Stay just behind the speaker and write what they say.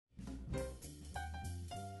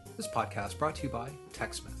This podcast brought to you by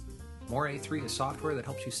TechSmith. Moray 3 is software that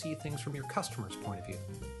helps you see things from your customer's point of view,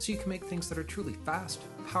 so you can make things that are truly fast,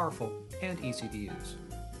 powerful, and easy to use.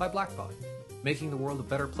 By Blackbaud, making the world a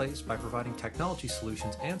better place by providing technology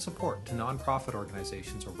solutions and support to nonprofit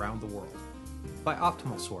organizations around the world. By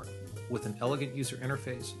Optimal Sort, with an elegant user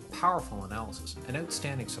interface, powerful analysis, and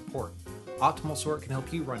outstanding support, Optimal Sort can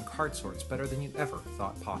help you run card sorts better than you ever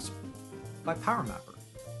thought possible. By PowerMapper,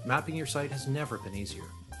 mapping your site has never been easier.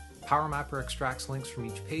 PowerMapper extracts links from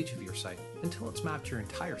each page of your site until it's mapped your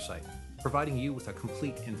entire site, providing you with a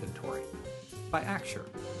complete inventory. By Axure,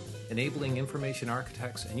 enabling information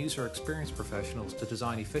architects and user experience professionals to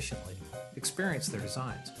design efficiently, experience their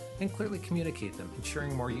designs, and clearly communicate them,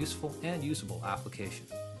 ensuring more useful and usable application.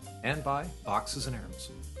 And by Boxes and Arrows.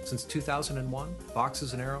 Since 2001,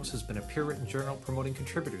 Boxes and Arrows has been a peer-written journal promoting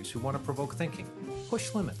contributors who want to provoke thinking,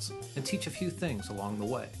 push limits, and teach a few things along the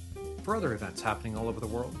way. For other events happening all over the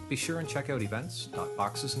world, be sure and check out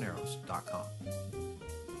events.boxesandarrows.com.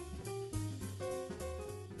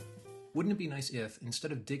 Wouldn't it be nice if,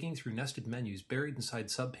 instead of digging through nested menus buried inside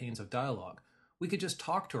subpanes of dialogue, we could just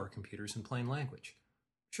talk to our computers in plain language?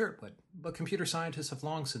 Sure, but computer scientists have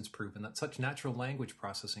long since proven that such natural language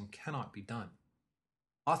processing cannot be done.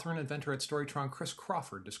 Author and inventor at Storytron Chris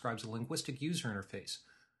Crawford describes a linguistic user interface,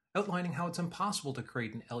 outlining how it's impossible to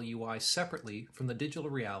create an LUI separately from the digital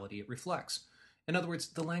reality it reflects. In other words,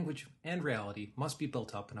 the language and reality must be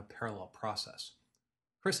built up in a parallel process.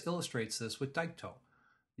 Chris illustrates this with Daikto,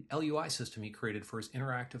 the LUI system he created for his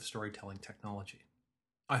interactive storytelling technology.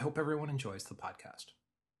 I hope everyone enjoys the podcast.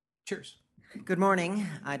 Cheers. Good morning.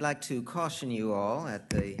 I'd like to caution you all at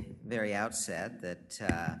the very outset that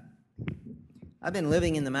I've been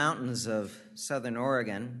living in the mountains of Southern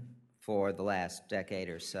Oregon for the last decade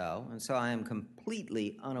or so, and so I am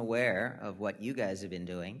completely unaware of what you guys have been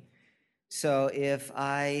doing. So if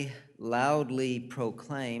I loudly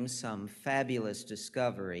proclaim some fabulous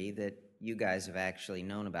discovery that you guys have actually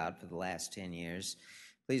known about for the last 10 years,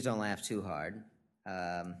 please don't laugh too hard.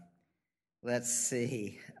 Let's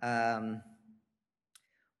see. What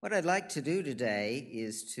I'd like to do today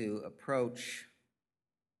is to approach...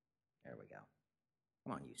 There we go.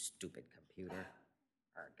 Come on, you stupid computer.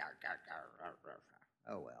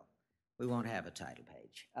 Oh, well. We won't have a title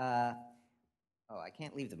page. I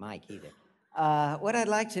can't leave the mic either. What I'd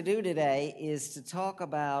like to do today is to talk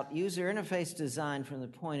about user interface design from the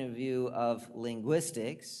point of view of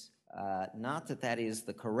linguistics. Not that that is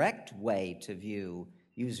the correct way to view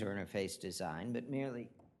user interface design, but merely,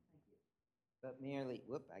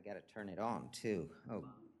 whoop, I got to turn it on too. Oh,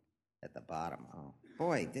 at the bottom. Oh,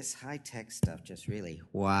 boy, this high-tech stuff just really,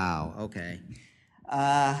 wow, okay.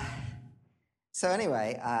 So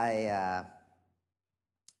anyway,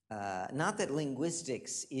 not that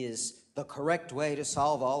linguistics is the correct way to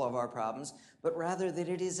solve all of our problems, but rather that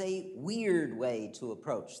it is a weird way to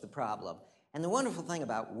approach the problem. And the wonderful thing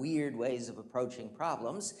about weird ways of approaching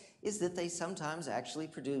problems is that they sometimes actually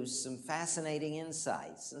produce some fascinating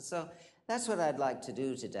insights. And so that's what I'd like to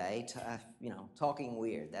do today, talking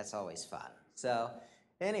weird. That's always fun. So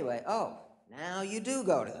anyway, now you do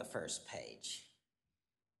go to the first page.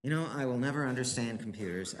 You know, I will never understand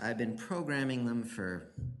computers. I've been programming them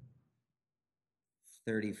for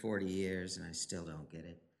 30, 40 years, and I still don't get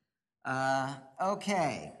it.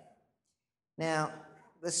 Okay. Now,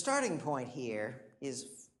 the starting point here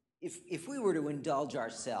is if we were to indulge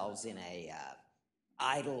ourselves in a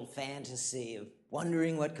idle fantasy of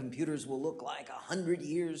wondering what computers will look like 100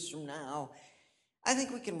 years from now, I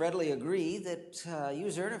think we can readily agree that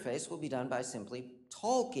user interface will be done by simply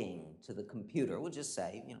talking to the computer. We'll just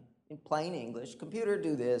say, in plain English, computer,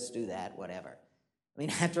 do this, do that, whatever. I mean,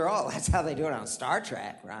 after all, that's how they do it on Star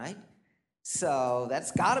Trek, right? So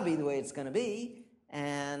that's got to be the way it's going to be.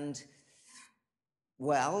 And,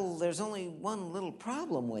 well, there's only one little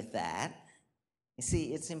problem with that. You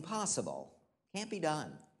see, it's impossible. Can't be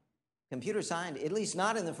done. Computer science, at least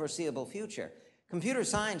not in the foreseeable future. Computer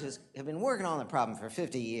scientists have been working on the problem for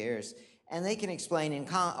 50 years, and they can explain in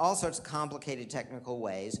all sorts of complicated technical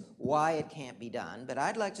ways why it can't be done. But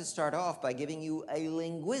I'd like to start off by giving you a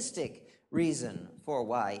linguistic reason for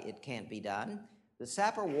why it can't be done. The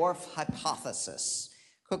Sapir-Whorf hypothesis,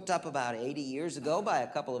 cooked up about 80 years ago by a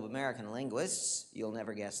couple of American linguists. You'll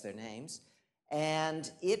never guess their names. And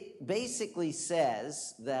it basically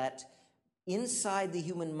says that inside the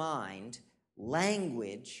human mind,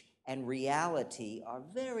 language and reality are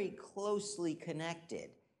very closely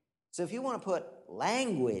connected. So if you want to put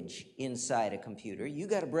language inside a computer, you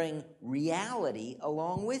got to bring reality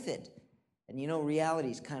along with it. And reality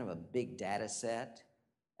is kind of a big data set.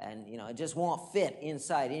 and it just won't fit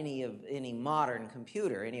inside any modern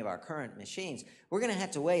computer, any of our current machines. We're going to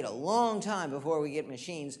have to wait a long time before we get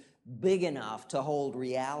machines big enough to hold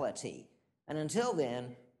reality. And until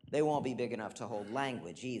then, they won't be big enough to hold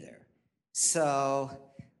language either. So,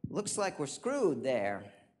 looks like we're screwed there.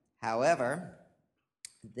 However,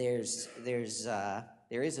 there is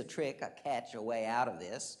a trick, a catch, a way out of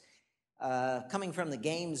this. Coming from the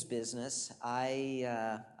games business,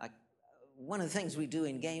 one of the things we do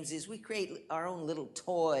in games is we create our own little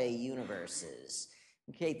toy universes.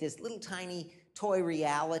 We create this little tiny toy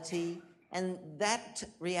reality, and that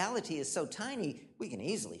reality is so tiny we can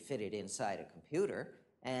easily fit it inside a computer.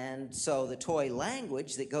 And so the toy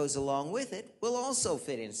language that goes along with it will also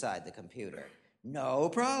fit inside the computer. No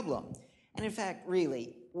problem. And in fact,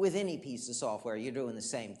 really, with any piece of software, you're doing the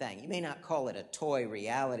same thing. You may not call it a toy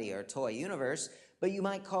reality or toy universe, but you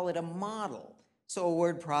might call it a model. So a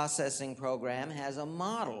word processing program has a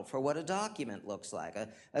model for what a document looks like. A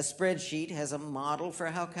spreadsheet has a model for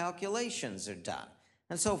how calculations are done,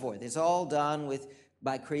 and so forth. It's all done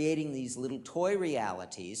by creating these little toy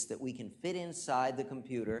realities that we can fit inside the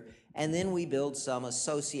computer, and then we build some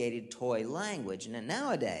associated toy language. And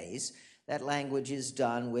nowadays, that language is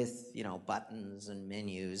done with, buttons and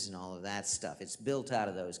menus and all of that stuff. It's built out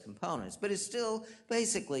of those components, but it's still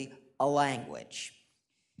basically a language.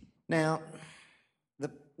 Now,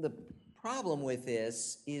 the problem with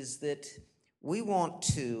this is that we want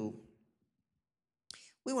to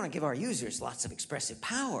give our users lots of expressive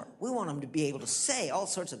power. We want them to be able to say all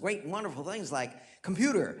sorts of great and wonderful things like,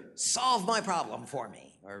 "Computer, solve my problem for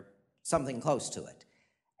me," or something close to it.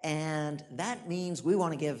 And that means we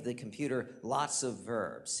want to give the computer lots of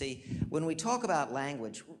verbs. See, when we talk about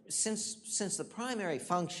language, since the primary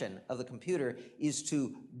function of the computer is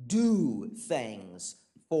to do things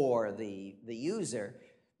for the user,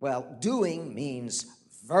 well, doing means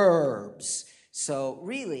verbs. So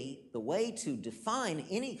really, the way to define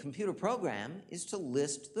any computer program is to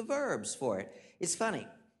list the verbs for it. It's funny.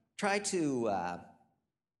 Try to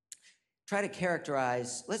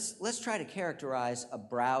characterize. Let's try to characterize a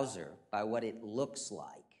browser by what it looks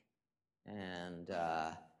like, and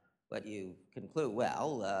what you conclude.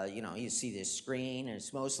 Well, you see this screen, and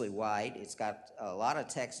it's mostly white. It's got a lot of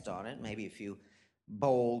text on it, maybe a few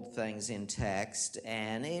bold things in text,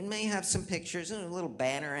 and it may have some pictures and a little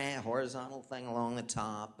banner, horizontal thing along the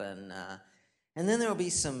top, and then there'll be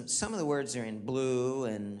some of the words are in blue,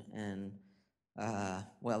 and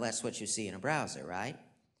well, that's what you see in a browser, right?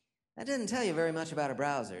 That doesn't tell you very much about a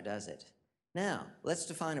browser, does it? Now, let's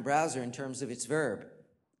define a browser in terms of its verb.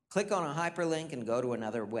 Click on a hyperlink and go to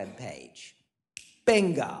another web page.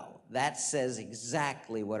 Bingo! That says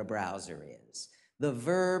exactly what a browser is. The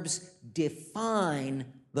verbs define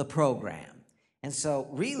the program. And so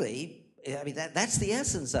really, that's the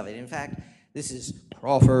essence of it. In fact, this is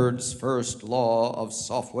Crawford's first law of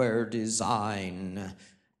software design.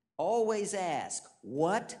 Always ask,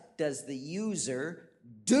 what does the user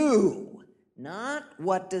do? Not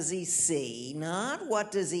what does he see, not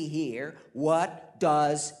what does he hear, what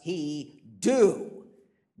does he do?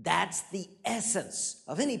 That's the essence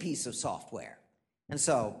of any piece of software. And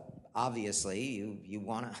so, obviously, you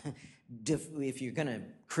want to, if you're going to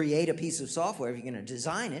create a piece of software, if you're going to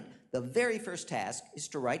design it, the very first task is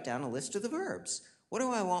to write down a list of the verbs. What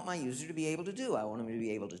do I want my user to be able to do? I want him to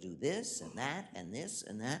be able to do this and that and this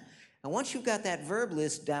and that. And once you've got that verb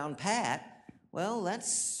list down pat, well,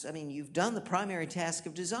 you've done the primary task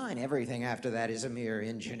of design. Everything after that is a mere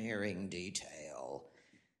engineering detail.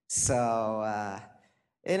 So,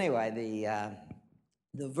 anyway,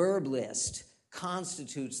 the verb list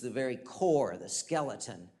constitutes the very core, the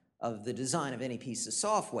skeleton of the design of any piece of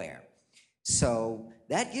software. So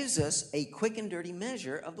that gives us a quick and dirty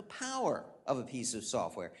measure of the power of a piece of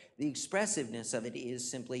software. The expressiveness of it is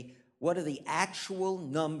simply what are the actual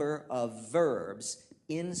number of verbs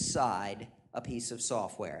inside a piece of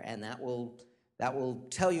software, and that will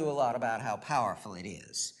tell you a lot about how powerful it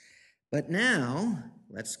is. But now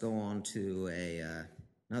let's go on to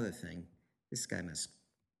another thing. This guy must.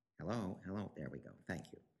 Hello. There we go. Thank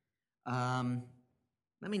you.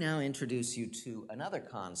 Let me now introduce you to another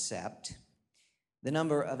concept: the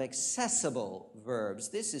number of accessible verbs.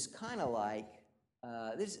 This is kind of like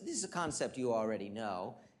this is a concept you already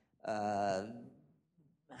know.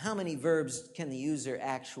 How many verbs can the user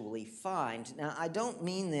actually find? Now, I don't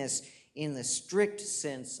mean this in the strict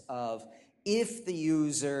sense of if the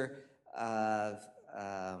user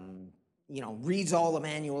reads all the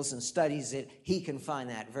manuals and studies it, he can find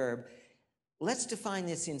that verb. Let's define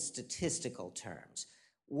this in statistical terms.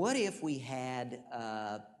 What if we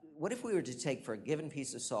were to take for a given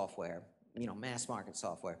piece of software, mass market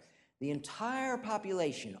software. The entire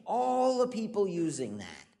population, all the people using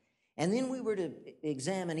that. And then we were to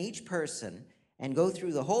examine each person and go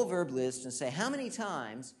through the whole verb list and say, how many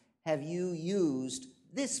times have you used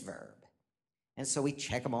this verb? And so we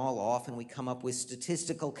check them all off and we come up with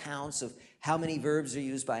statistical counts of how many verbs are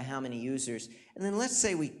used by how many users. And then let's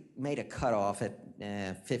say we made a cutoff at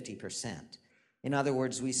 50%. In other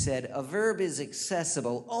words, we said a verb is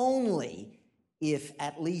accessible only if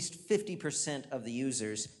at least 50% of the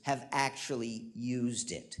users have actually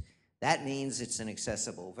used it. That means it's an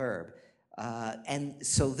accessible verb. And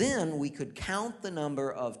so then we could count the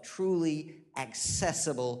number of truly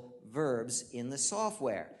accessible verbs in the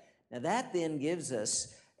software. Now that then gives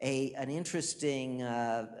us an interesting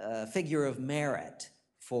figure of merit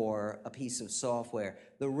for a piece of software.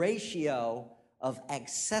 The ratio of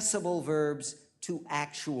accessible verbs to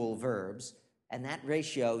actual verbs, and that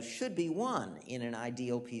ratio should be 1 in an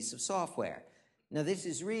ideal piece of software. Now this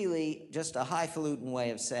is really just a highfalutin way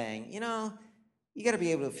of saying, you got to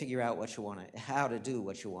be able to figure out how to do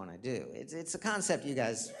what you want to do. It's a concept you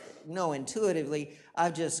guys know intuitively.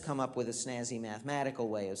 I've just come up with a snazzy mathematical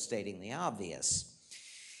way of stating the obvious.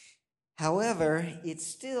 However, it's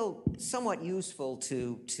still somewhat useful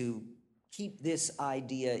to keep this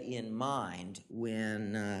idea in mind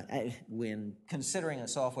when considering a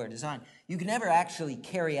software design. You can never actually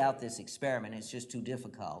carry out this experiment. It's just too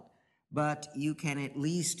difficult. But you can at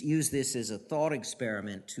least use this as a thought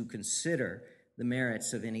experiment to consider the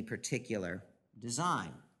merits of any particular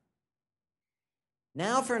design.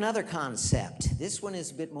 Now for another concept. This one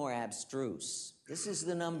is a bit more abstruse. This is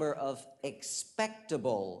the number of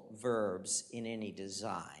expectable verbs in any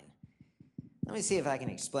design. Let me see if I can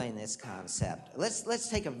explain this concept. Let's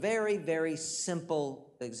take a very, very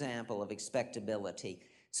simple example of expectability.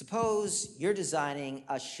 Suppose you're designing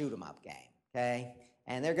a shoot-'em-up game, okay?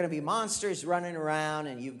 And there are going to be monsters running around,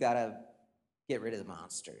 and you've got to get rid of the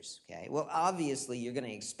monsters, okay? Well, obviously, you're going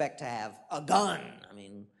to expect to have a gun. I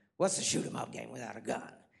mean, what's a shoot-'em-up game without a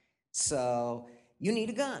gun? So you need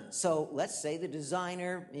a gun. So let's say the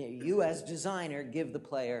designer, you as designer, give the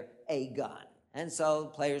player a gun. And so the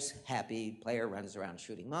player's happy, player runs around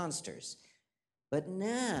shooting monsters. But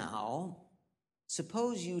now,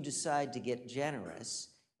 suppose you decide to get generous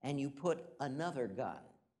and you put another gun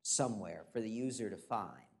somewhere for the user to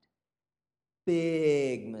find.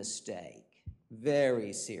 Big mistake.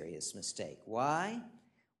 Very serious mistake. Why?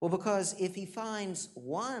 Well, because if he finds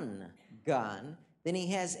one gun, then he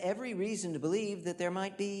has every reason to believe that there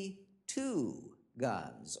might be 2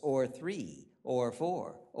 guns, or 3, or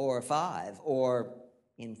 4, or 5, or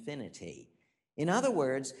infinity. In other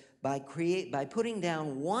words, by putting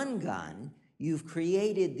down one gun, you've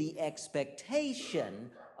created the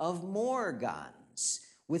expectation of more guns.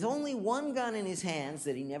 With only one gun in his hands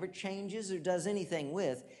that he never changes or does anything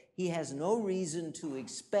with, he has no reason to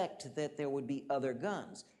expect that there would be other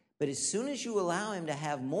guns. But as soon as you allow him to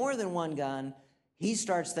have more than one gun, he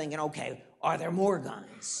starts thinking, okay, are there more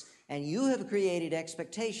guns? And you have created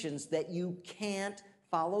expectations that you can't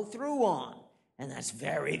follow through on. And that's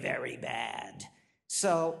very, very bad.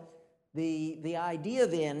 So the idea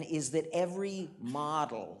then is that every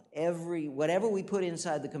model, whatever we put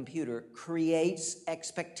inside the computer creates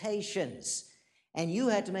expectations. And you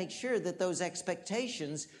had to make sure that those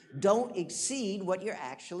expectations don't exceed what you're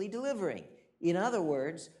actually delivering. In other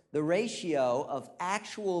words, the ratio of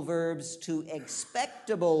actual verbs to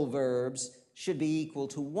expectable verbs should be equal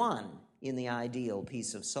to 1 in the ideal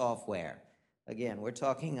piece of software. Again, we're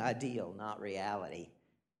talking ideal, not reality.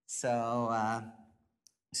 So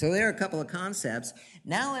there are a couple of concepts.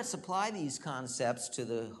 Now let's apply these concepts to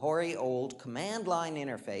the hoary old command line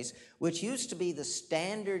interface, which used to be the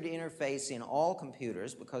standard interface in all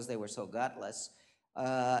computers because they were so gutless.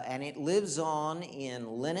 And it lives on in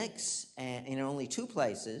Linux, and in only 2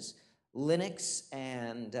 places, Linux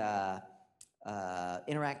and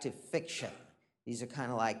interactive fiction. These are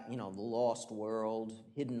kind of like, the lost world,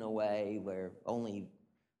 hidden away, where only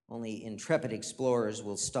intrepid explorers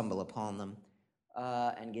will stumble upon them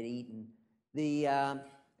and get eaten.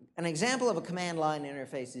 An example of a command line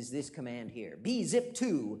interface is this command here: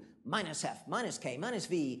 bzip2 -f -k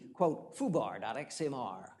 -v, quote,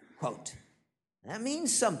 foobar.xmr, quote. That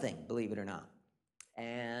means something, believe it or not.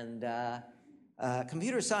 And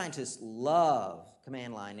computer scientists love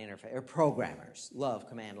command line interface, or programmers love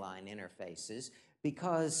command line interfaces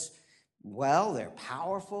because, well, they're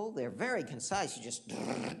powerful, they're very concise. You just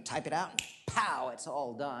type it out and pow, it's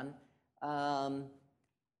all done.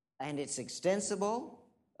 And it's extensible.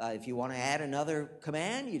 If you want to add another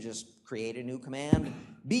command, you just create a new command,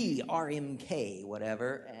 brmk,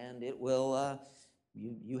 whatever, and it will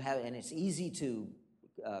you have, and it's easy to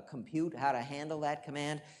compute how to handle that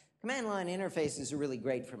command. Command line interfaces are really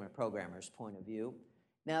great from a programmer's point of view.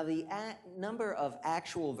 Now, the number of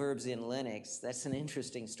actual verbs in Linux, that's an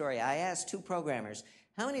interesting story. I asked two programmers,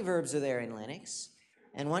 how many verbs are there in Linux?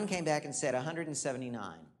 And one came back and said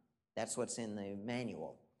 179. That's what's in the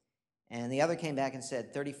manual. And the other came back and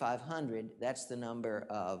said 3,500. That's the number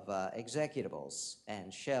of executables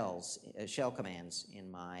and shell commands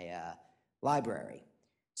in my library.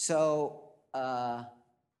 So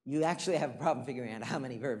you actually have a problem figuring out how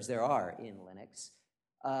many verbs there are in Linux.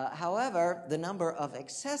 However, the number of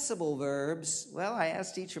accessible verbs, well, I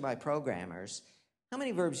asked each of my programmers, how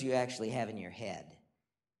many verbs do you actually have in your head?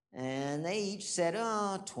 And they each said,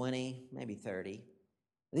 20, maybe 30.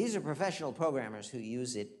 These are professional programmers who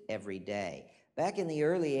use it every day. Back in the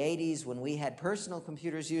early 80s, when we had personal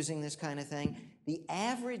computers using this kind of thing, the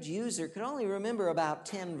average user could only remember about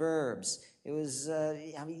 10 verbs. It was,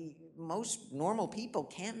 most normal people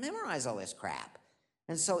can't memorize all this crap.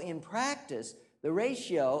 And so in practice, the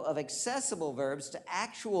ratio of accessible verbs to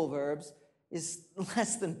actual verbs is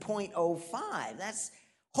less than 0.05. That's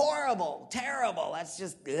horrible, terrible. That's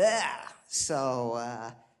just, ugh.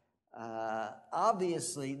 So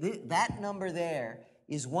obviously, that number there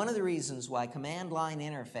is one of the reasons why command line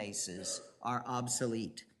interfaces are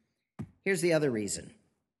obsolete. Here's the other reason.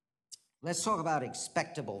 Let's talk about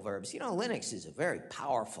expectable verbs. You know, Linux is a very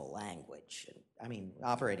powerful language,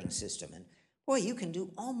 operating system. And boy, you can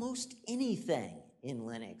do almost anything in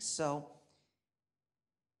Linux. So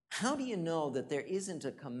how do you know that there isn't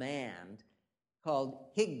a command called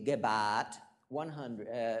higgebat 100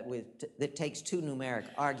 that takes two numeric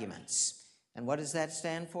arguments? And what does that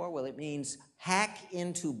stand for? Well, it means hack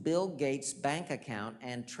into Bill Gates' bank account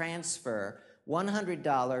and transfer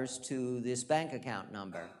 $100 to this bank account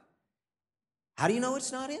number. How do you know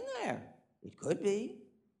it's not in there? It could be.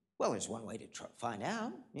 Well, there's one way to find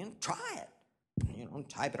out. Try it.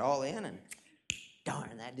 Type it all in and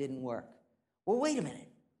darn, that didn't work. Well, wait a minute.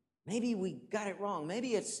 Maybe we got it wrong.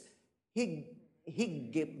 Maybe it's higgebat,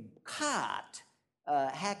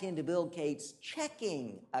 hack into Bill Gates'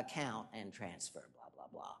 checking account and transfer, blah, blah,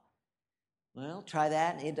 blah. Well, try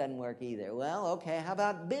that, and it doesn't work either. Well, okay, how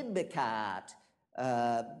about bibbicat,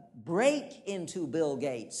 break into Bill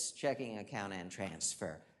Gates' checking account and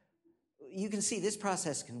transfer? You can see this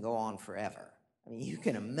process can go on forever. You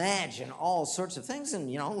can imagine all sorts of things, and,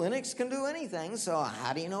 Linux can do anything, so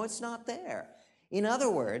how do you know it's not there? In other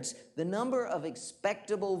words, the number of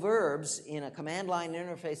expectable verbs in a command line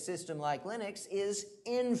interface system like Linux is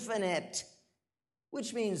infinite,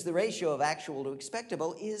 which means the ratio of actual to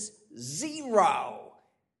expectable is 0.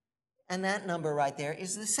 And that number right there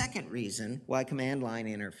is the second reason why command line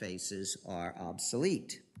interfaces are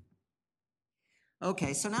obsolete.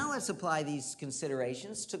 Okay, so now let's apply these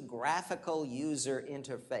considerations to graphical user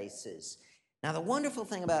interfaces. Now, the wonderful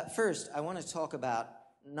thing first, I want to talk about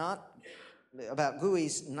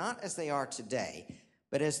GUIs not as they are today,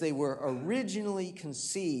 but as they were originally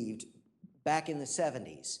conceived back in the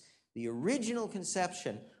 70s. The original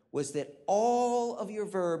conception was that all of your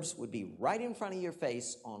verbs would be right in front of your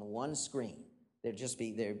face on one screen. They'd just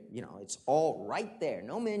be there, it's all right there.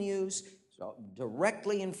 No menus, so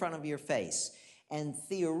directly in front of your face. And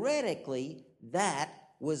theoretically, that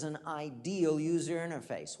was an ideal user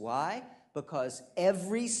interface. Why? Because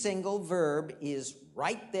every single verb is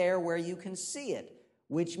right there where you can see it,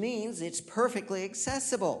 which means it's perfectly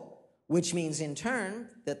accessible, which means in turn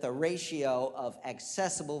that the ratio of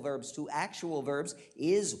accessible verbs to actual verbs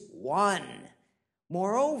is 1.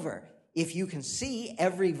 Moreover, if you can see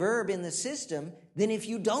every verb in the system, then if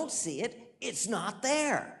you don't see it, it's not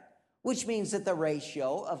there, which means that the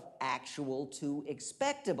ratio of actual to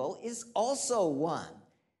expectable is also 1.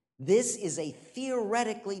 This is a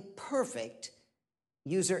theoretically perfect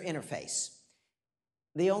user interface.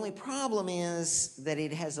 The only problem is that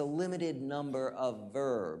it has a limited number of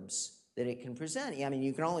verbs that it can present.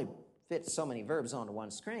 You can only fit so many verbs onto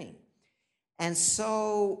one screen. And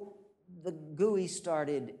so the GUI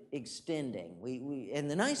started extending.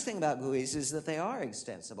 And the nice thing about GUIs is that they are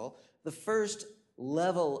extensible. The first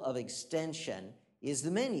level of extension is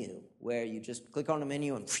the menu, where you just click on a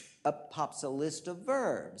menu and up pops a list of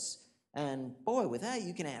verbs. And boy, with that,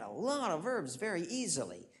 you can add a lot of verbs very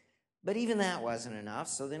easily. But even that wasn't enough,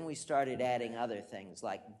 so then we started adding other things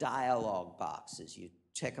like dialog boxes. You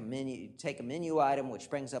take a menu item, which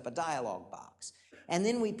brings up a dialog box. And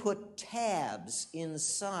then we put tabs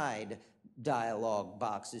inside dialog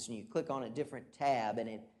boxes, and you click on a different tab, and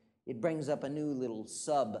it brings up a new little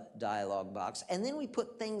sub-dialog box. And then we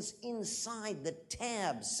put things inside the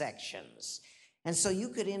tab sections. And so you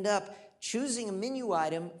could end up choosing a menu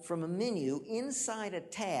item from a menu inside a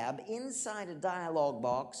tab, inside a dialog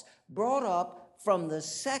box, brought up from the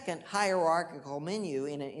second hierarchical menu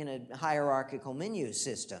in a hierarchical menu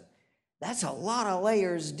system. That's a lot of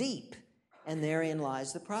layers deep, and therein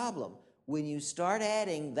lies the problem. When you start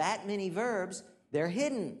adding that many verbs, they're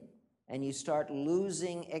hidden, and you start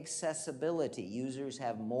losing accessibility. Users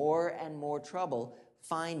have more and more trouble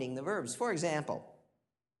finding the verbs. For example,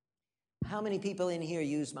 how many people in here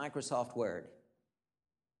use Microsoft Word?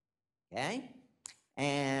 Okay?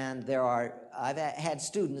 And I've had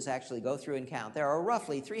students actually go through and count. There are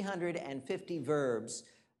roughly 350 verbs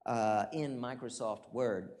in Microsoft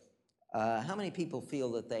Word. How many people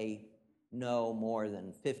feel that they know more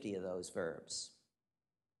than 50 of those verbs?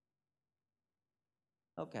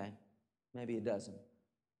 Okay, maybe a dozen.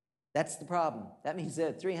 That's the problem. That means there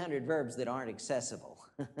are 300 verbs that aren't accessible.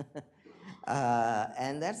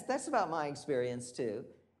 And that's about my experience too.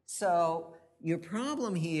 So your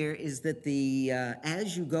problem here is that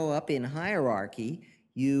as you go up in hierarchy,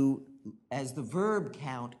 as the verb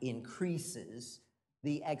count increases,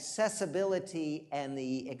 the accessibility and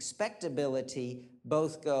the expectability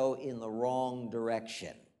both go in the wrong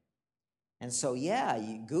direction. And so, yeah,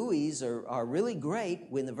 GUIs are really great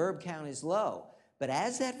when the verb count is low. But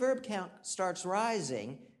as that verb count starts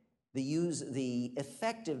rising, the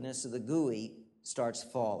effectiveness of the GUI starts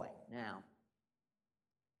falling. Now,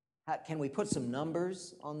 can we put some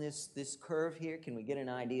numbers on this curve here? Can we get an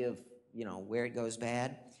idea of where it goes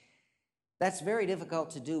bad? That's very difficult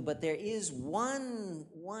to do, but there is one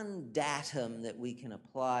datum that we can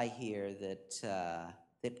apply here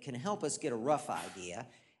that can help us get a rough idea,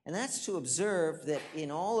 and that's to observe that in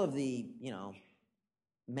all of the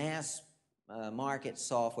mass market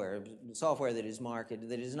software that is marketed,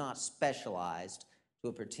 that is not specialized to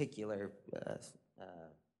a particular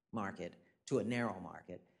market, to a narrow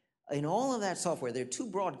market. In all of that software, there are two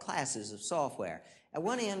broad classes of software. At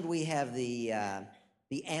one end, we have the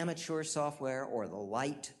amateur software or the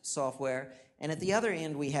light software, and at the other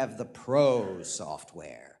end, we have the pro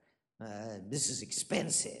software. This is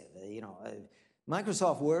expensive.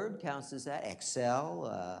 Microsoft Word counts as that.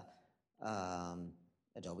 Excel,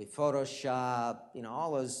 Adobe Photoshop,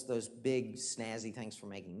 all those big snazzy things for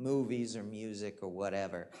making movies or music or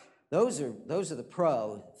whatever. Those are the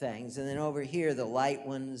pro things, and then over here the light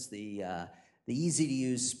ones, the easy to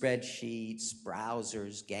use spreadsheets,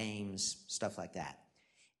 browsers, games, stuff like that.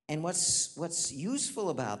 And what's useful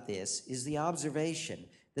about this is the observation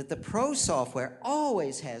that the pro software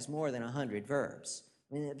always has more than 100 verbs.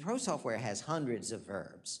 I mean, the pro software has hundreds of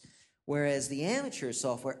verbs, whereas the amateur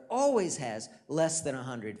software always has less than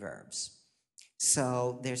 100 verbs.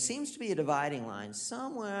 So there seems to be a dividing line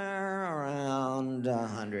somewhere around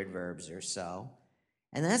 100 verbs or so.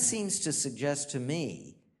 And that seems to suggest to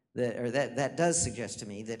me, that does suggest to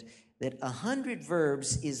me that 100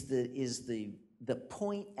 verbs is the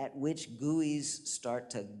point at which GUIs start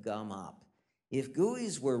to gum up. If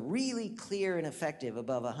GUIs were really clear and effective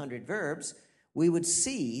above 100 verbs, we would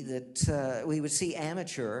see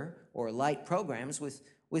amateur or light programs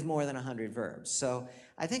with more than 100 verbs. So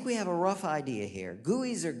I think we have a rough idea here.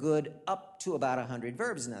 GUIs are good up to about 100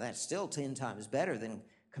 verbs. Now that's still 10 times better than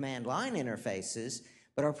command line interfaces,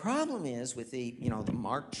 but our problem is with the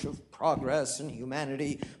march of progress and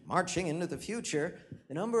humanity marching into the future,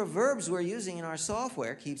 the number of verbs we're using in our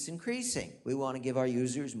software keeps increasing. We want to give our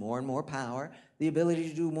users more and more power, the ability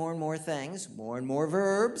to do more and more things, more and more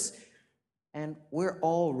verbs, and we're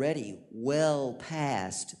already well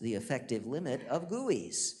past the effective limit of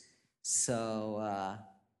GUIs. So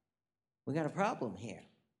we got a problem here.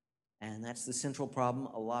 And that's the central problem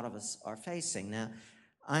a lot of us are facing. Now,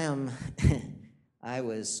 I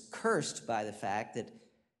was cursed by the fact that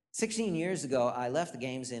 16 years ago, I left the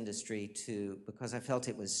games industry because I felt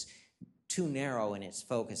it was too narrow in its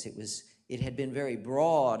focus. It had been very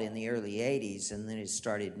broad in the early 80s, and then it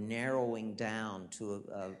started narrowing down to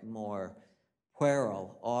a more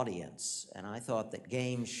puerile audience. And I thought that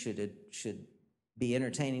games should be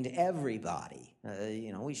entertaining to everybody.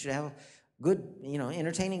 We should have good,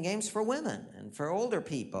 entertaining games for women and for older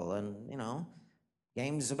people, and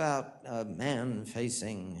games about a man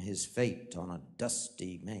facing his fate on a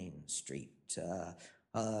dusty main street,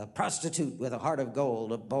 a prostitute with a heart of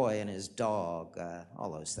gold, a boy and his dog,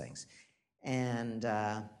 all those things. And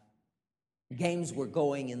games were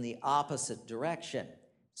going in the opposite direction.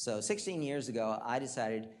 So 16 years ago, I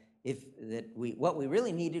decided what we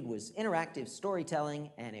really needed was interactive storytelling,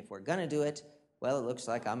 and if we're going to do it, well, it looks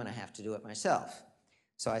like I'm going to have to do it myself.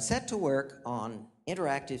 So I set to work on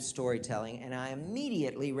interactive storytelling, and I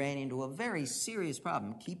immediately ran into a very serious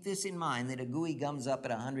problem. Keep this in mind, that a GUI gums up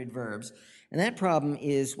at 100 verbs, and that problem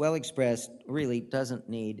is well expressed, really doesn't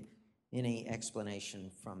need any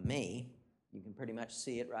explanation from me. You can pretty much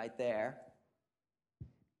see it right there.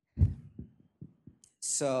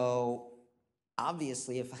 So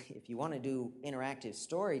obviously, if you want to do interactive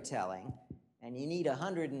storytelling, and you need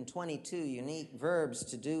 122 unique verbs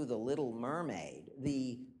to do The Little Mermaid,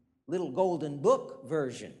 the Little Golden Book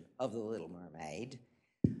version of The Little Mermaid,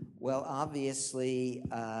 well, obviously,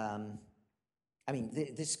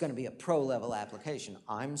 this is going to be a pro-level application.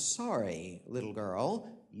 I'm sorry, little girl,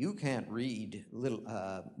 you can't read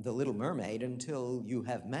The Little Mermaid until you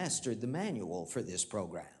have mastered the manual for this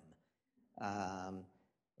program.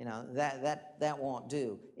 That won't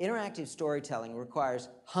do. Interactive storytelling requires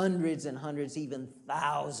hundreds and hundreds, even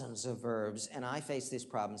thousands of verbs, and I faced this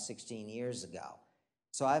problem 16 years ago.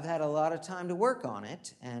 So I've had a lot of time to work on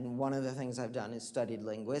it, and one of the things I've done is studied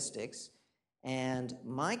linguistics, and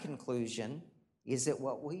my conclusion is that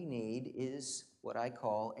what we need is what I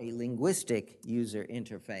call a linguistic user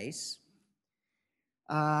interface.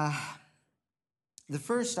 The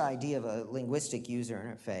first idea of a linguistic user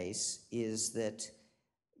interface is that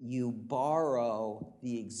you borrow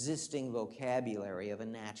the existing vocabulary of a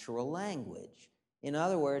natural language. In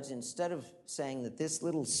other words, instead of saying that this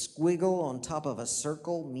little squiggle on top of a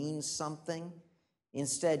circle means something,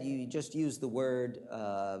 instead you just use the word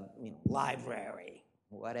library,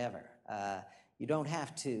 whatever. You don't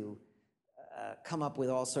have to come up with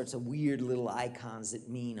all sorts of weird little icons that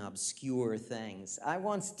mean obscure things. I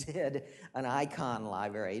once did an icon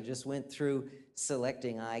library, just went through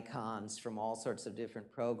selecting icons from all sorts of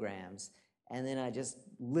different programs, and then I just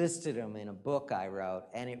listed them in a book I wrote,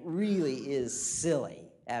 and it really is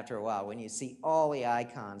silly after a while when you see all the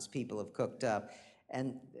icons people have cooked up.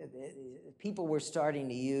 And people were starting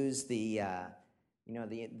to use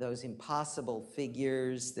those impossible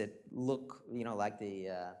figures that look, like the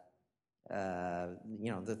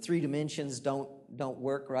three dimensions don't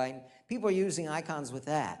work right. People are using icons with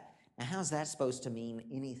that. Now, how's that supposed to mean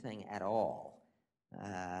anything at all?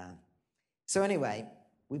 So anyway,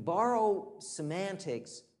 we borrow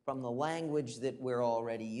semantics from the language that we're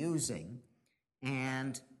already using,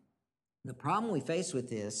 and the problem we face with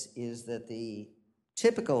this is that the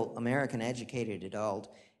typical American educated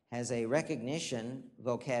adult has a recognition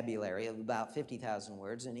vocabulary of about 50,000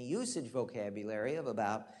 words and a usage vocabulary of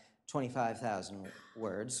about 25,000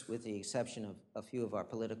 words, with the exception of a few of our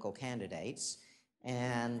political candidates.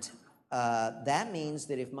 And that means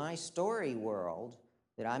that if my story world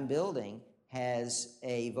that I'm building has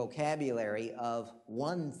a vocabulary of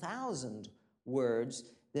 1,000 words,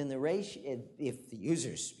 then the ratio, if the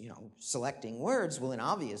user's selecting words, well, then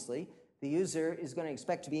obviously the user is going to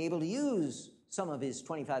expect to be able to use some of his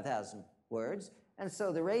 25,000 words, and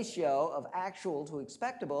so the ratio of actual to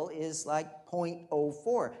expectable is like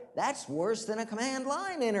 0.04. That's worse than a command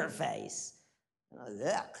line interface.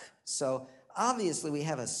 Yuck. So obviously we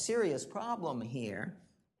have a serious problem here,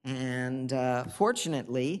 and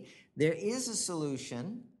fortunately there is a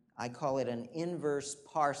solution. I call it an inverse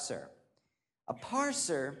parser. A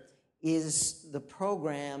parser is the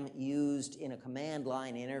program used in a command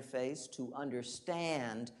line interface to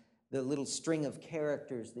understand the little string of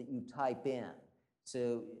characters that you type in.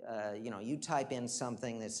 So, you type in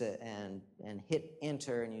something that's and hit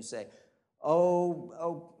enter, and you say,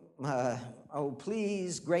 oh,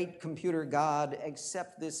 please, great computer God,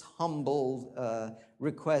 accept this humble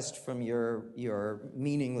request from your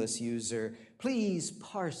meaningless user. Please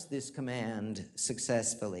parse this command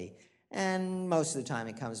successfully. And most of the time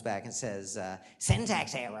it comes back and says,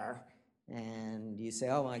 syntax error. And you say,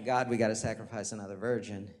 oh my God, we got to sacrifice another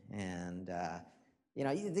virgin. And,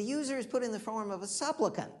 the user is put in the form of a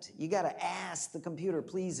supplicant. You got to ask the computer,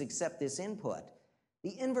 please accept this input.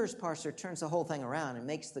 The inverse parser turns the whole thing around and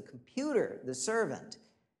makes the computer the servant.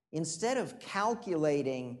 Instead of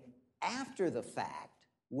calculating after the fact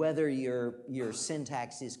whether your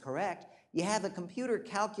syntax is correct, you have the computer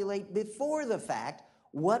calculate before the fact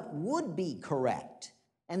what would be correct,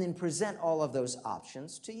 and then present all of those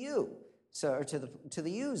options to you, or to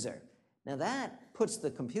the user. Now that puts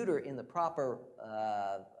the computer in the proper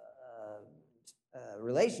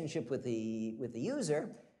relationship with the user.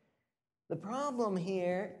 The problem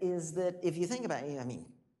here is that if you think about it,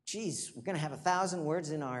 we're going to have 1,000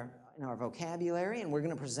 words in our vocabulary, and we're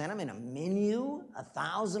going to present them in a menu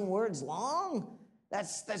 1,000 words long.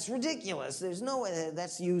 That's ridiculous. There's no way.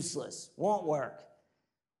 That's useless. Won't work.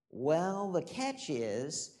 Well, the catch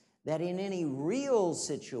is that in any real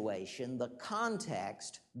situation, the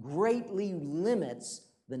context greatly limits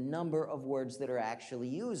the number of words that are actually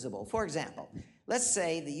usable. For example, let's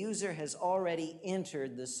say the user has already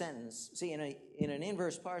entered the sentence. See, in an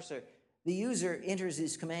inverse parser, the user enters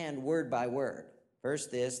his command word by word. First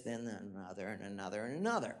this, then another, and another, and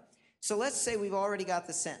another. So let's say we've already got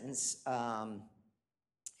the sentence,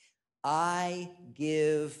 I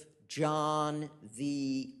give John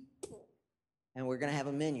the, and we're going to have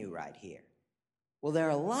a menu right here. Well, there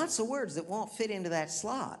are lots of words that won't fit into that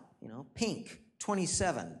slot. You know, pink,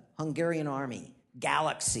 27, Hungarian army,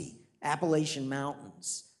 galaxy, Appalachian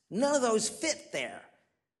mountains. None of those fit there.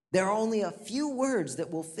 There are only a few words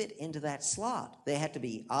that will fit into that slot. They have to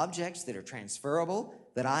be objects that are transferable,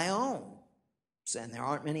 that I own. And there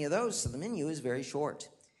aren't many of those, so the menu is very short.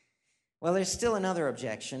 Well, there's still another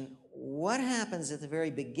objection. What happens at the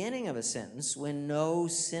very beginning of a sentence when no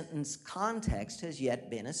sentence context has yet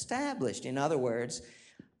been established? In other words,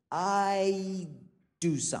 I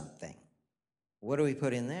do something. What do we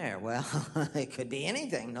put in there? Well, it could be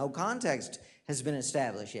anything. No context has been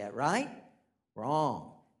established yet, right?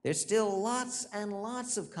 Wrong. There's still lots and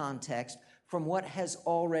lots of context from what has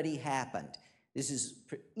already happened. This is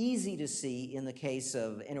easy to see in the case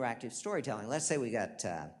of interactive storytelling. Let's say we got,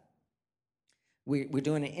 we're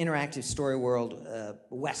doing an interactive story world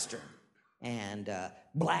Western, and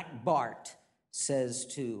Black Bart says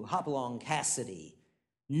to Hopalong Cassidy,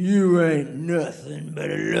 "You ain't nothing but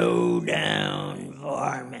a low-down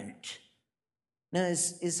varmint." Now,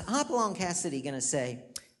 is Hopalong Cassidy going to say,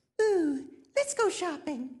 "Ooh, let's go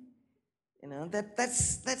shopping"? You know,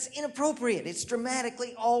 that's inappropriate. It's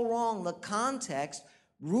dramatically all wrong. The context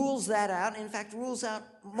rules that out, and in fact rules out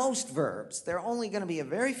most verbs. There are only going to be a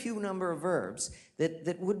very few number of verbs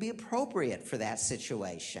that would be appropriate for that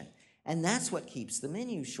situation. And that's what keeps the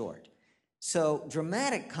menu short. So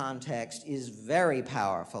dramatic context is very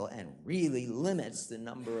powerful and really limits the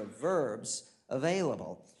number of verbs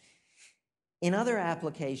available. In other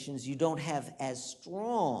applications, you don't have as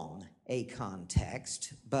strong a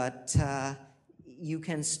context, but you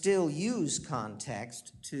can still use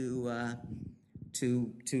context to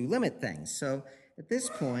limit things. So at this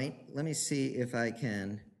point, let me see if I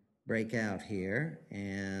can break out here,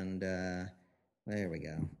 and there we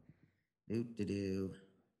go. Doop-de-doo.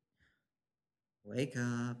 Wake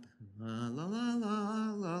up, la la la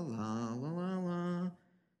la la la la la.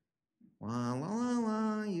 La la la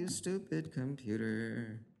la, you stupid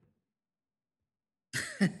computer.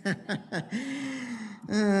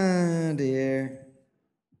 Oh, dear.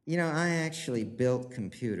 You know, I actually built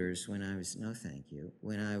computers when I was, no thank you,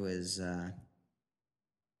 when I was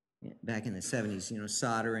back in the 70s, you know,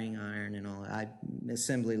 soldering iron and all,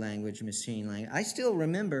 assembly language, machine language. I still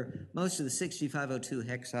remember most of the 6502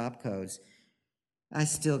 hex opcodes. I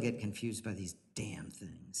still get confused by these damn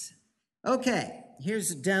things. Okay,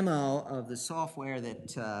 here's a demo of the software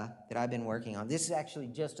that I've been working on. This is actually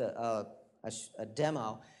just a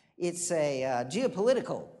demo. It's a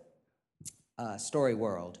geopolitical story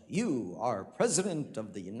world. You are President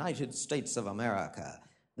of the United States of America.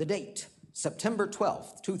 The date, September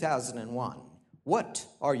 12th, 2001. What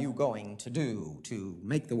are you going to do to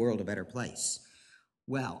make the world a better place?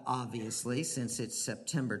 Well, obviously, since it's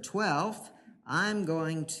September 12th, I'm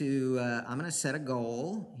going to set a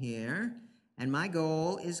goal here, and my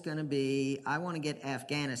goal is going to be, I want to get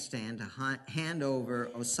Afghanistan to hand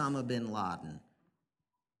over Osama bin Laden,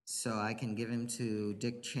 so I can give him to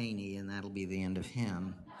Dick Cheney, and that'll be the end of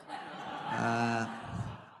him.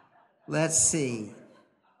 Let's see.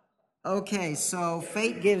 Okay, so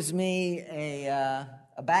fate gives me a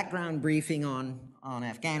background briefing on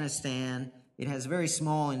Afghanistan. It has very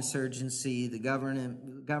small insurgency. The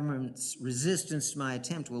government's resistance to my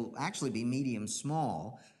attempt will actually be medium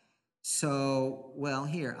small. So, well,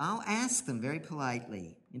 here, I'll ask them very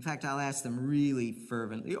politely. In fact, I'll ask them really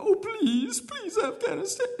fervently, "Oh, please, please,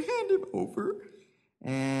 Afghanistan, hand him over."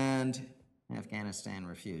 And Afghanistan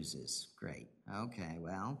refuses. Great. Okay,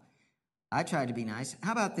 well, I tried to be nice.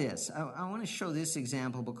 How about this? I want to show this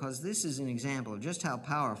example because this is an example of just how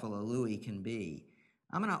powerful a Louis can be.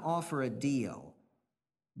 I'm going to offer a deal,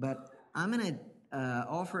 but I'm going to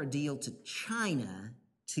offer a deal to China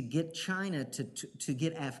to get China to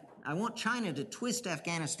get I want China to twist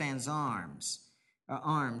Afghanistan's arm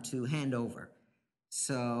to hand over.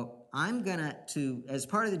 So I'm going to, as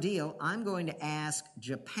part of the deal, I'm going to ask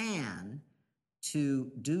Japan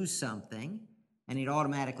to do something, and it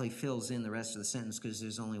automatically fills in the rest of the sentence because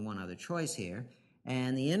there's only one other choice here.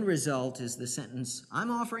 And the end result is the sentence,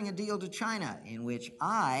 I'm offering a deal to China, in which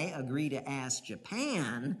I agree to ask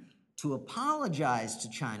Japan to apologize to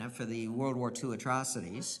China for the World War II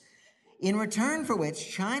atrocities in return for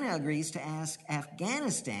which China agrees to ask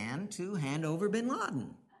Afghanistan to hand over bin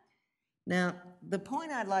Laden. Now, the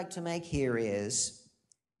point I'd like to make here is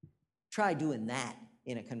try doing that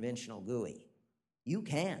in a conventional GUI. You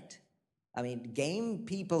can't. I mean, game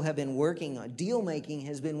people have been working on, deal making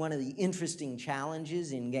has been one of the interesting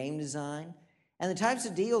challenges in game design. And the types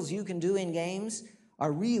of deals you can do in games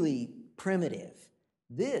are really primitive.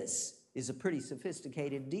 This is a pretty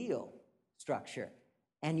sophisticated deal structure.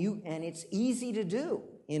 And it's easy to do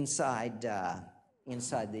inside the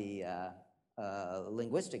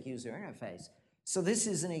linguistic user interface. So this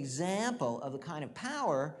is an example of the kind of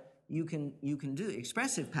power you can do,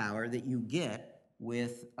 expressive power that you get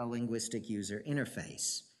with a linguistic user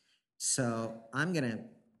interface. So I'm going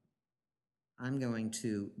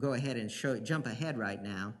to go ahead and jump ahead right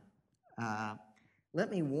now.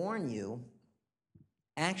 Let me warn you,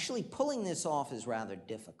 actually pulling this off is rather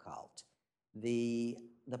difficult. The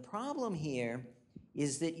problem here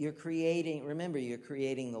is that you're creating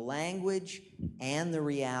the language and the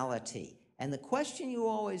reality. And the question you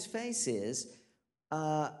always face is,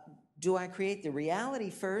 do I create the reality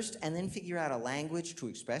first and then figure out a language to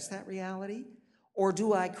express that reality? Or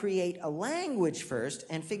do I create a language first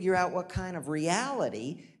and figure out what kind of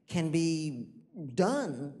reality can be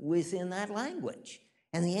done within that language?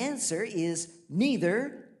 And the answer is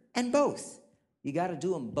neither and both. You got to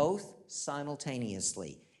do them both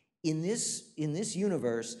simultaneously. In this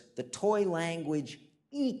universe, the toy language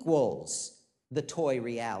equals the toy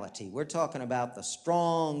reality. We're talking about the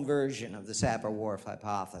strong version of the Sapir-Whorf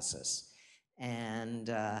hypothesis. And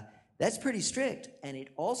that's pretty strict, and it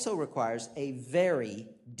also requires a very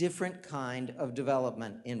different kind of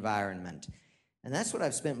development environment. And that's what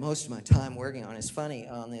I've spent most of my time working on. It's funny,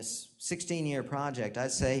 on this 16-year project,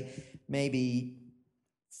 I'd say maybe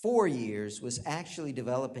 4 years was actually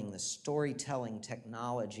developing the storytelling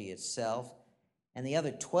technology itself, and the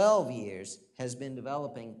other 12 years has been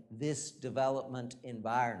developing this development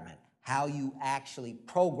environment, how you actually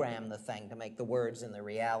program the thing to make the words and the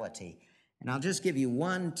reality. And I'll just give you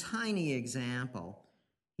one tiny example.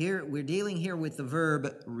 Here, we're dealing here with the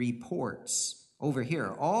verb reports. Over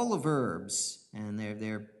here, all the verbs, and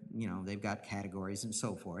they've got categories and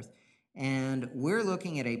so forth. And we're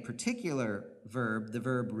looking at a particular verb, the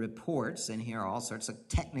verb reports, and here are all sorts of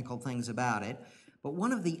technical things about it. But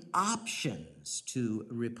one of the options to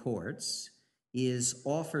reports is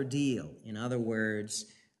offer deal. In other words,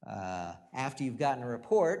 after you've gotten a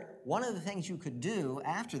report, one of the things you could do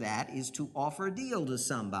after that is to offer a deal to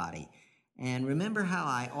somebody. And remember how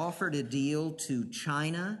I offered a deal to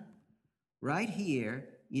China? Right here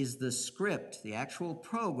is the script, the actual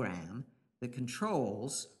program that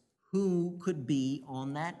controls who could be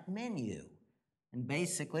on that menu. And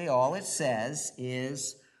basically all it says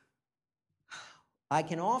is, I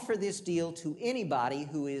can offer this deal to anybody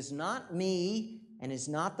who is not me and is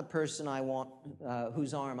not the person I want,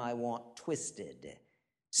 whose arm I want twisted.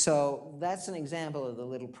 So that's an example of the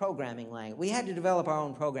little programming language. We had to develop our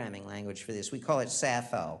own programming language for this. We call it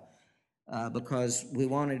Sappho because we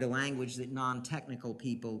wanted a language that non-technical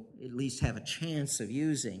people at least have a chance of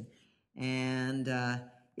using. And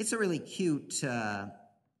it's a really cute,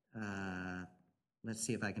 let's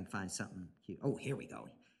see if I can find something cute. Oh, here we go.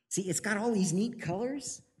 See, it's got all these neat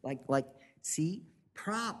colors. See,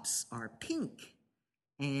 props are pink,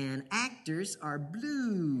 and actors are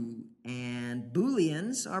blue, and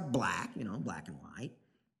Booleans are black, black and white.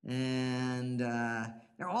 And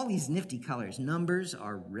there are all these nifty colors. Numbers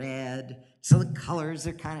are red. So the colors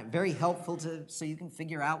are kind of very helpful so you can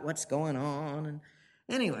figure out what's going on. And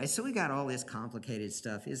anyway, so we got all this complicated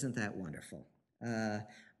stuff. Isn't that wonderful?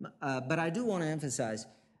 But I do want to emphasize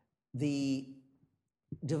the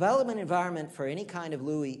development environment for any kind of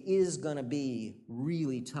LUI is going to be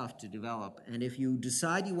really tough to develop. And if you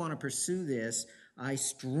decide you want to pursue this, I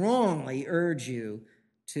strongly urge you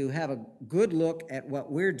to have a good look at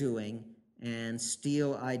what we're doing and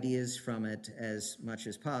steal ideas from it as much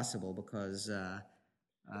as possible because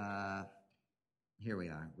here we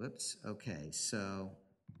are. Whoops. Okay, so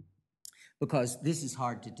because this is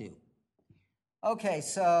hard to do. Okay,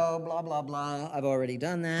 so blah, blah, blah. I've already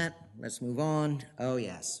done that. Let's move on. Oh,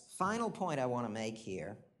 yes. Final point I want to make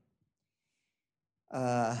here.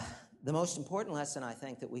 The most important lesson I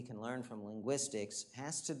think that we can learn from linguistics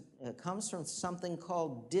comes from something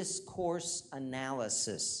called discourse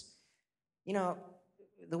analysis. The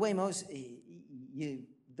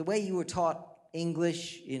way you were taught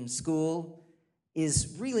English in school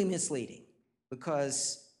is really misleading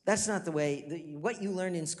because that's not the way, what you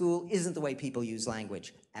learned in school isn't the way people use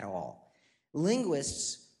language at all.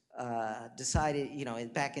 Linguists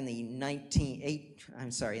decided, back in the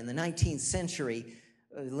 19th century,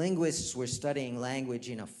 linguists were studying language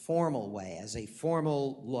in a formal way, as a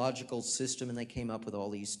formal logical system, and they came up with all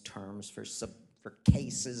these terms for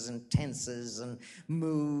cases and tenses and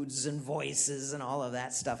moods and voices and all of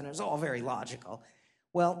that stuff, and it was all very logical.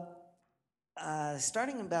 Well,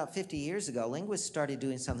 starting about 50 years ago, linguists started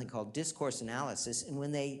doing something called discourse analysis, and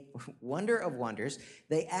when they, wonder of wonders,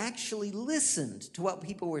 they actually listened to what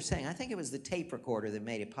people were saying. I think it was the tape recorder that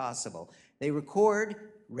made it possible. They record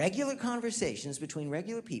regular conversations between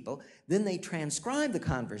regular people, then they transcribe the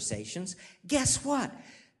conversations. Guess what?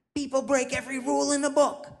 People break every rule in the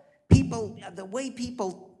book. The way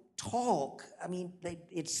people talk,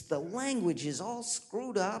 the language is all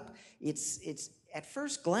screwed up. It's at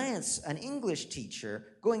first glance, an English teacher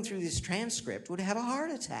going through this transcript would have a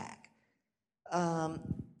heart attack. And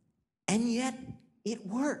yet, it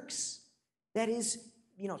works. That is,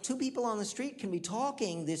 two people on the street can be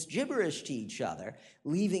talking this gibberish to each other,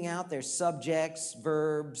 leaving out their subjects,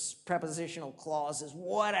 verbs, prepositional clauses,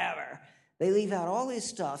 whatever. They leave out all this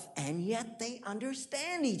stuff, and yet they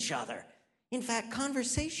understand each other. In fact,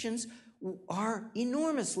 conversations are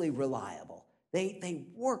enormously reliable. They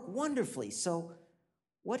work wonderfully. So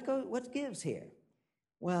what gives here?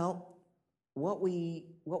 Well, what we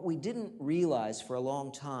didn't realize for a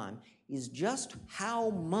long time is just how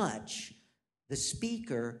much the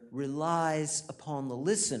speaker relies upon the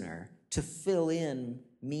listener to fill in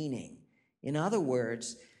meaning. In other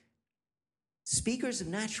words, speakers of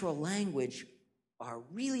natural language are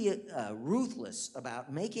really ruthless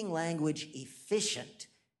about making language efficient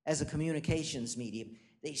as a communications medium.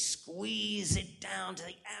 They squeeze it down to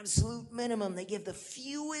the absolute minimum. They give the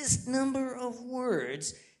fewest number of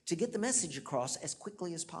words to get the message across as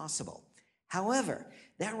quickly as possible. However,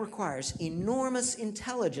 that requires enormous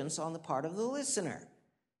intelligence on the part of the listener.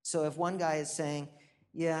 So if one guy is saying,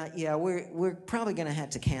 yeah, we're probably going to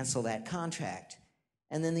have to cancel that contract,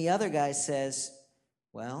 and then the other guy says,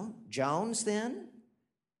 well, Jones then?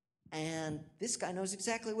 And this guy knows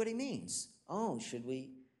exactly what he means. Oh, should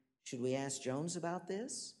we ask Jones about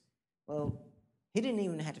this? Well, he didn't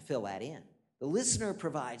even have to fill that in. The listener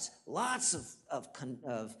provides lots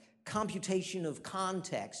of computation of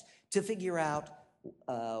context to figure out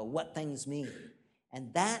what things mean.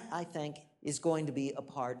 And that, I think, is going to be a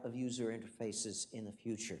part of user interfaces in the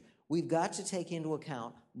future. We've got to take into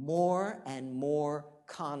account more and more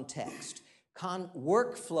context.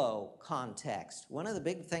 Workflow context. One of the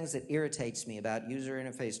big things that irritates me about user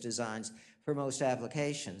interface designs for most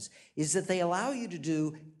applications is that they allow you to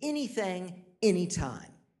do anything,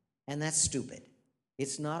 anytime. And that's stupid.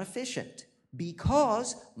 It's not efficient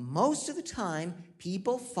because most of the time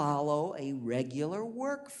people follow a regular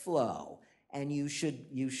workflow, and you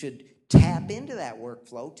should tap into that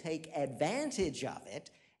workflow, take advantage of it,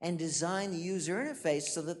 and design the user interface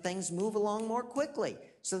so that things move along more quickly,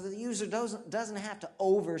 so that the user doesn't have to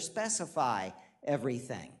over-specify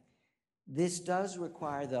everything. This does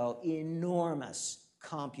require, though, enormous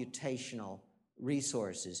computational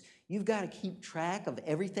resources. You've got to keep track of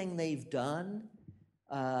everything they've done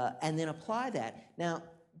and then apply that. Now,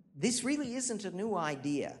 this really isn't a new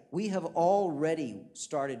idea. We have already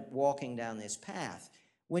started walking down this path.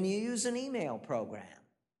 When you use an email program,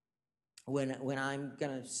 when I'm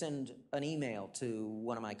going to send an email to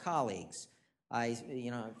one of my colleagues,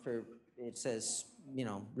 it says,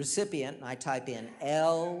 recipient, and I type in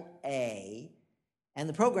L.A., and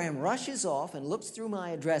the program rushes off and looks through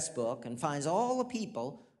my address book and finds all the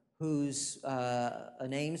people whose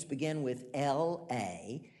names begin with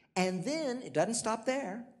L.A., and then it doesn't stop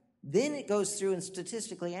there. Then it goes through and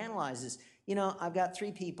statistically analyzes. I've got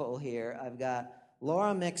 3 people here. I've got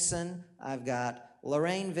Laura Mixon, I've got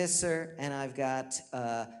Lorraine Visser, and I've got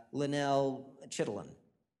Linnell Chittenden.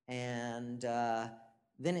 And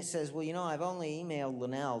then it says, well, I've only emailed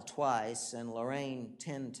Linnell twice, and Lorraine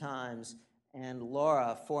 10 times, and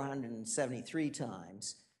Laura 473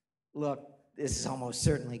 times. Look, this is almost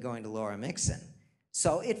certainly going to Laura Mixon.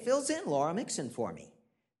 So it fills in Laura Mixon for me.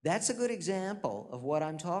 That's a good example of what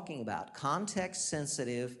I'm talking about,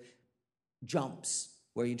 context-sensitive jumps,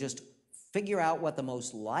 where you just figure out what the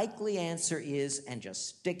most likely answer is and just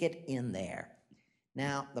stick it in there.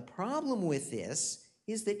 Now, the problem with this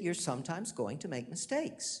is that you're sometimes going to make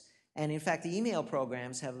mistakes. And in fact, the email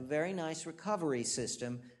programs have a very nice recovery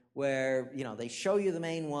system where, they show you the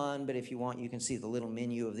main one, but if you want, you can see the little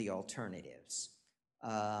menu of the alternatives.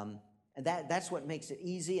 And that's what makes it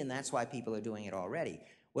easy, and that's why people are doing it already.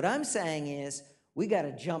 What I'm saying is we got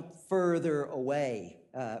to jump further away,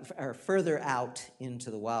 or further out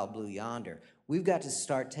into the wild blue yonder. We've got to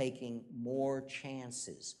start taking more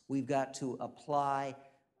chances. We've got to apply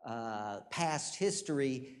past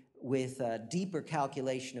history with a deeper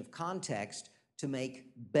calculation of context to make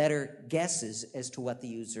better guesses as to what the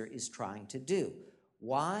user is trying to do.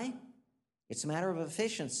 Why? It's a matter of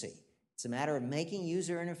efficiency. It's a matter of making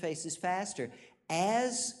user interfaces faster.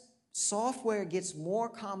 As software gets more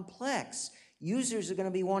complex, users are going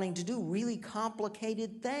to be wanting to do really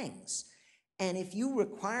complicated things. And if you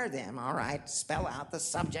require them, all right, spell out the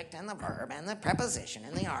subject and the verb and the preposition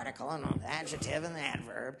and the article and the adjective and the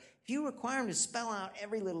adverb, if you require them to spell out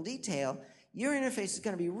every little detail, your interface is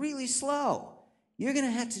going to be really slow. You're going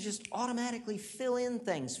to have to just automatically fill in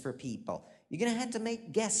things for people. You're going to have to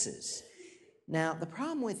make guesses. Now, the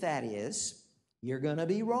problem with that is you're going to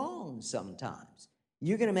be wrong sometimes.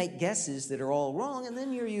 You're going to make guesses that are all wrong, and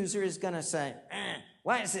then your user is going to say,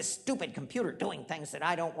 why is this stupid computer doing things that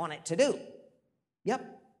I don't want it to do?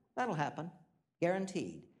 Yep, that'll happen,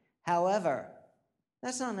 guaranteed. However,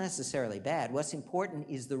 that's not necessarily bad. What's important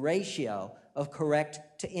is the ratio of correct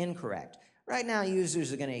to incorrect. Right now,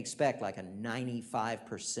 users are going to expect like a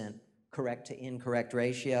 95% correct to incorrect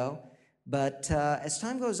ratio, but as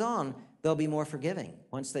time goes on, they'll be more forgiving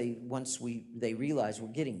once they realize we're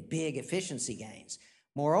getting big efficiency gains.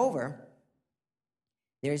 Moreover,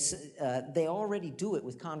 they already do it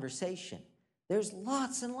with conversation. There's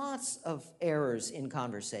lots and lots of errors in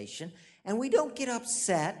conversation, and we don't get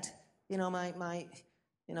upset. You know,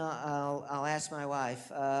 I'll ask my wife,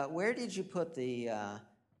 where did you put the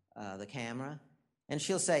camera? And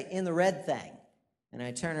she'll say, in the red thing. And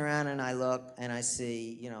I turn around and I look and I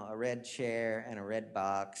see, you know, a red chair and a red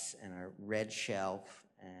box and a red shelf.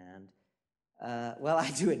 And, well, I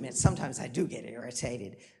do admit, sometimes I do get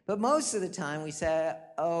irritated. But most of the time we say,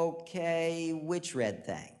 okay, which red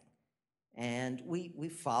thing? And we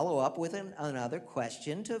follow up with another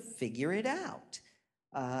question to figure it out.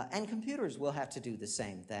 And computers will have to do the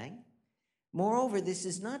same thing. Moreover, this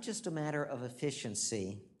is not just a matter of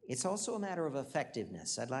efficiency. It's also a matter of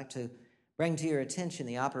effectiveness. I'd like to bring to your attention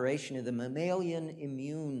the operation of the mammalian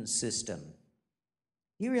immune system.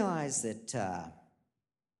 You realize that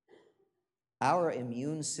our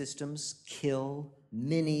immune systems kill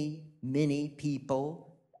many, many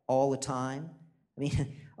people all the time. I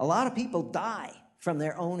mean, a lot of people die from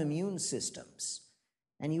their own immune systems.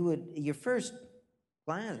 And your first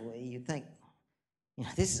glance, you'd think, you know,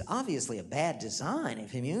 this is obviously a bad design.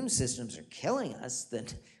 If immune systems are killing us, then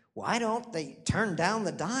why don't they turn down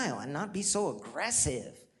the dial and not be so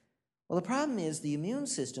aggressive? Well, the problem is the immune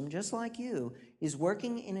system, just like you, is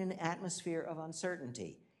working in an atmosphere of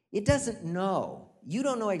uncertainty. It doesn't know. You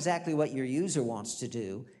don't know exactly what your user wants to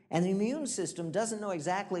do, and the immune system doesn't know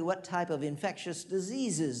exactly what type of infectious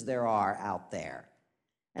diseases there are out there.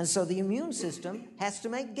 And so the immune system has to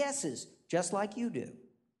make guesses, just like you do.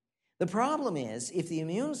 The problem is, if the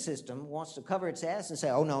immune system wants to cover its ass and say,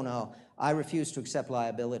 oh, no, I refuse to accept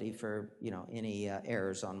liability for, you know, any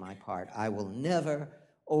errors on my part. I will never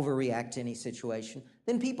overreact to any situation.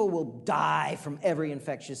 Then people will die from every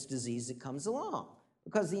infectious disease that comes along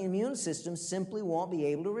because the immune system simply won't be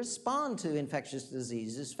able to respond to infectious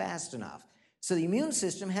diseases fast enough. So the immune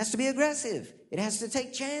system has to be aggressive. It has to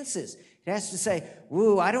take chances. It has to say,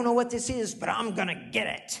 woo, I don't know what this is, but I'm going to get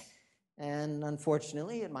it. And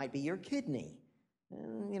unfortunately, it might be your kidney.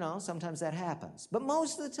 And, you know, sometimes that happens. But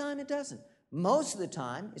most of the time, it doesn't. Most of the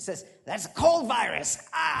time, it says, that's a cold virus,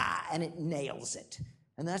 and it nails it.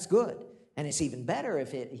 And that's good. And it's even better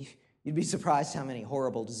if you'd be surprised how many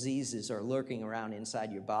horrible diseases are lurking around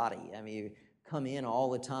inside your body. I mean, you come in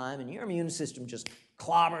all the time, and your immune system just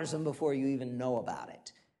clobbers them before you even know about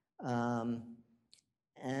it.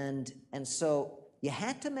 And so you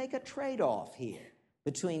had to make a trade-off here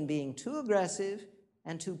between being too aggressive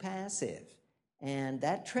and too passive. And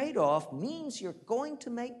that trade-off means you're going to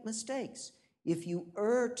make mistakes. If you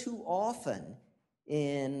err too often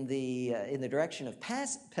in the direction of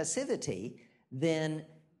passivity, then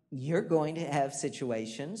you're going to have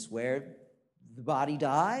situations where the body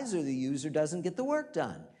dies or the user doesn't get the work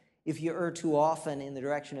done. If you err too often in the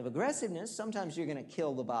direction of aggressiveness, sometimes you're going to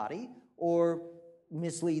kill the body or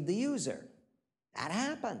mislead the user. That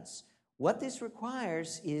happens. What this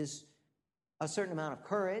requires is a certain amount of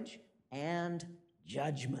courage and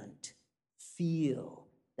judgment. Feel.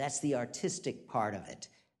 That's the artistic part of it.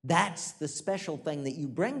 That's the special thing that you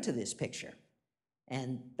bring to this picture.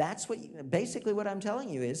 And that's basically what I'm telling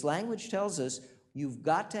you is language tells us you've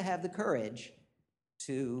got to have the courage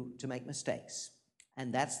to make mistakes.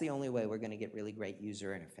 And that's the only way we're going to get really great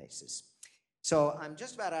user interfaces. So I'm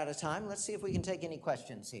just about out of time. Let's see if we can take any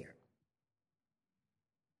questions here.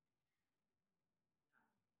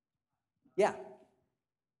 Yeah.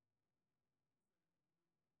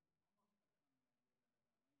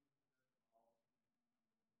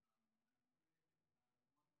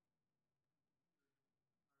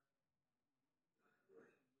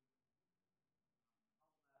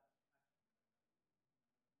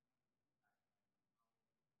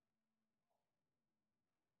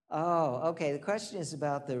 Oh, okay. The question is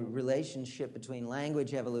about the relationship between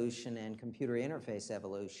language evolution and computer interface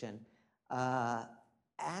evolution.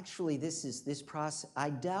 Actually, this process, I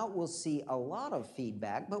doubt we'll see a lot of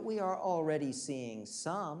feedback, but we are already seeing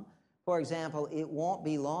some. For example, it won't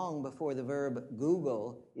be long before the verb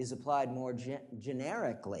Google is applied more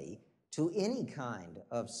generically to any kind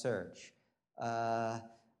of search.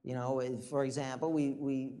 You know, for example,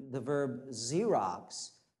 the verb Xerox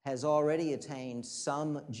has already attained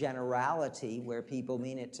some generality where people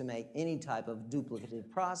mean it to make any type of duplicative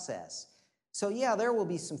process. So yeah, there will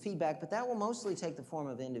be some feedback, but that will mostly take the form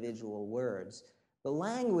of individual words. The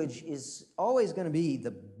language is always going to be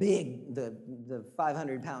the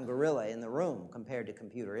 500-pound gorilla in the room compared to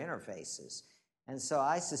computer interfaces. And so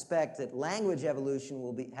I suspect that language evolution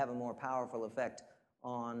will have a more powerful effect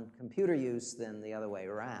on computer use than the other way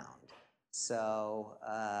around. So,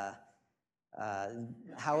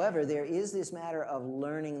 however, there is this matter of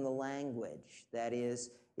learning the language. That is,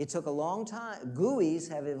 it took a long time. GUIs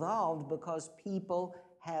have evolved because people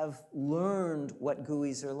have learned what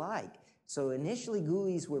GUIs are like. So initially,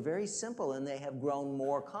 GUIs were very simple, and they have grown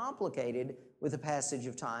more complicated with the passage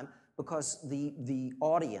of time because the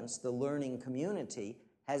audience, the learning community,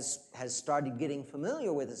 has started getting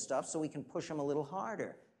familiar with the stuff, so we can push them a little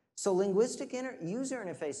harder. So linguistic user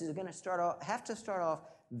interfaces are going to have to start off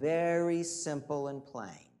very simple and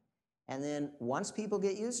plain. And then once people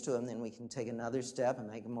get used to them, then we can take another step and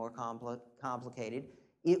make them more complicated.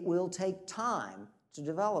 It will take time to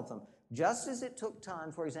develop them, just as it took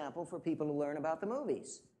time, for example, for people to learn about the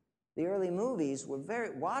movies. The early movies were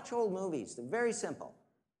watch old movies, they're very simple.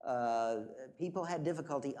 People had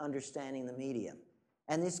difficulty understanding the medium.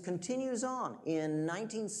 And this continues on. In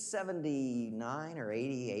 1979 or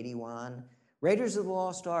 80, 81, Raiders of the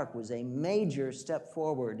Lost Ark was a major step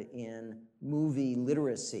forward in movie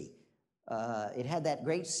literacy. It had that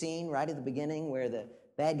great scene right at the beginning where the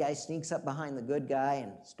bad guy sneaks up behind the good guy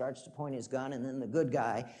and starts to point his gun, and then the good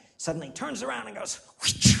guy suddenly turns around and goes,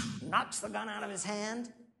 whoosh, knocks the gun out of his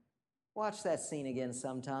hand. Watch that scene again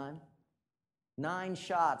sometime. 9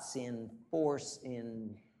 shots in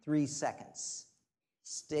 3 seconds.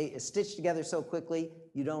 Stitched together so quickly,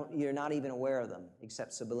 you're not even aware of them,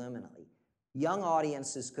 except subliminally. Young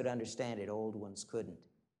audiences could understand it, old ones couldn't.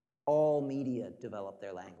 All media develop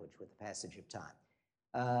their language with the passage of time.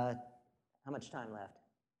 How much time left?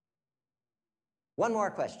 One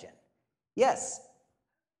more question. Yes?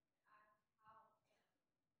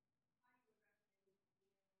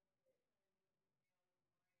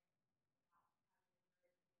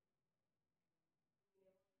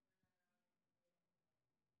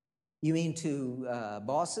 You mean to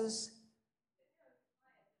bosses?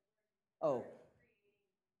 Oh.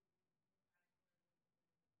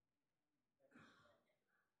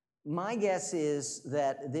 My guess is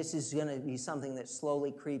that this is going to be something that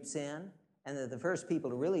slowly creeps in, and that the first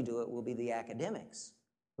people to really do it will be the academics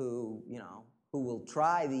who will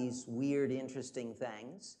try these weird, interesting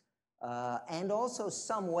things, and also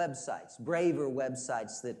some websites, braver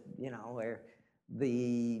websites that, where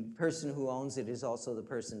the person who owns it is also the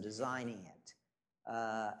person designing it.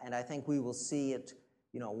 And I think we will see it,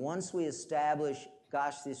 once we establish,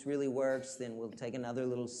 gosh, this really works, then we'll take another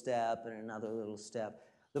little step and another little step.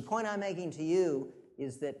 The point I'm making to you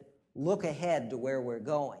is that look ahead to where we're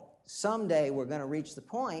going. Someday we're going to reach the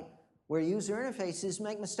point where user interfaces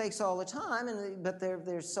make mistakes all the time, but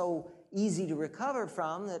they're so easy to recover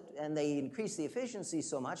from and they increase the efficiency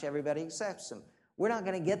so much everybody accepts them. We're not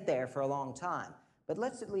going to get there for a long time, but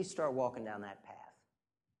let's at least start walking down that path.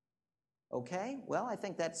 Okay? Well, I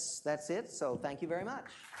think that's it, so thank you very much.